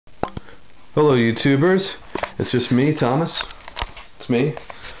Hello YouTubers, it's just me, Thomas. It's me.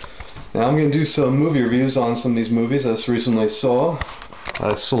 Now I'm going to do some movie reviews on some of these movies I just recently saw.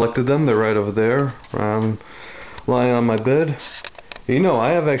 I selected them, they're right over there, lying on my bed. You know,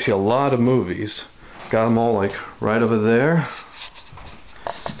 I have actually a lot of movies. Got them all like right over there.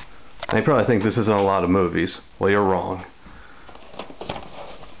 Now you probably think this isn't a lot of movies. Well, you're wrong.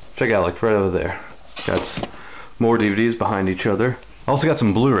 Check out, like right over there. Got more DVDs behind each other. I also got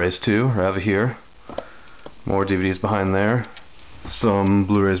some Blu-rays too, right over here. More DVDs behind there. Some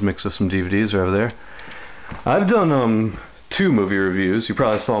Blu-rays mixed with some DVDs right over there. I've done 2 movie reviews. You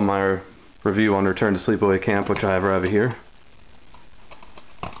probably saw my review on Return to Sleepaway Camp, which I have right over here.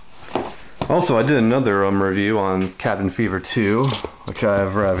 Also, I did another review on Cabin Fever 2, which I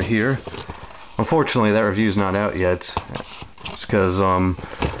have right over here. Unfortunately, that review's not out yet. It's because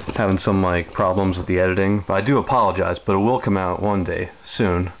having some like problems with the editing. But I do apologize, but it will come out one day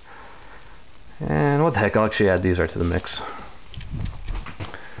soon. And what the heck, I'll actually add these right to the mix.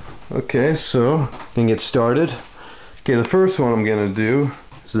 Okay, so we can get started. Okay, the first one I'm gonna do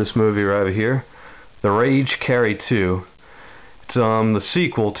is this movie right over here, The Rage Carrie 2. It's the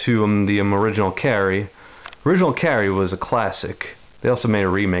sequel to the original Carrie. Original Carrie was a classic. They also made a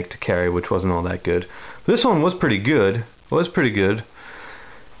remake to Carrie, which wasn't all that good. This one was pretty good.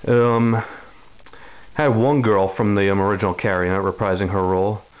 Had one girl from the original Carrie not reprising her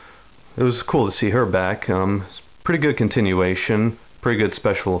role. It was cool to see her back. It's pretty good continuation, pretty good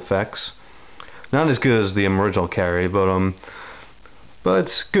special effects. Not as good as the original Carrie, but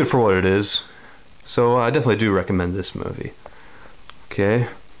it's good for what it is. So I definitely do recommend this movie. Okay,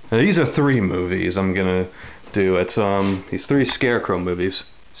 now these are 3 movies I'm gonna do. It's these 3 Scarecrow movies.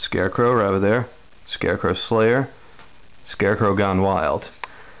 Scarecrow right over there, Scarecrow Slayer, Scarecrow Gone Wild.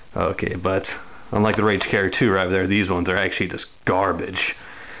 Okay, but unlike the Rage Carrie 2 right over there, these ones are actually just garbage.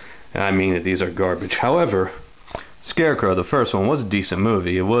 I mean that these are garbage. However, Scarecrow, the first one, was a decent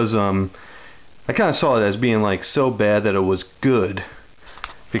movie. It was I kind of saw it as being like so bad that it was good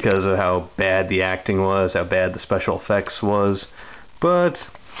because of how bad the acting was, how bad the special effects was. But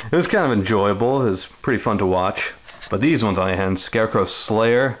it was kind of enjoyable. It was pretty fun to watch. But these ones on the hand, Scarecrow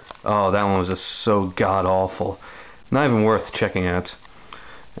Slayer, oh, that one was just so god-awful. Not even worth checking out.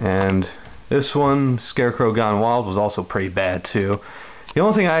 And this one, Scarecrow Gone Wild, was also pretty bad too. The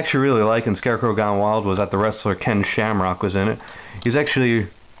only thing I actually really like in Scarecrow Gone Wild was that the wrestler Ken Shamrock was in it. He's actually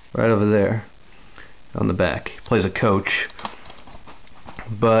right over there on the back. He plays a coach.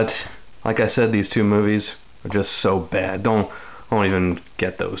 But like I said, these 2 movies are just so bad. Don't even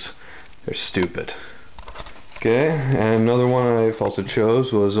get those. They're stupid. Okay, and another one I also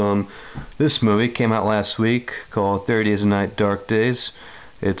chose was this movie. Came out last week called 30 Days a Night, Dark Days.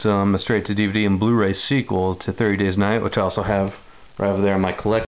 It's a straight to DVD and Blu-ray sequel to 30 Days a Night, which I also have right over there in my collection.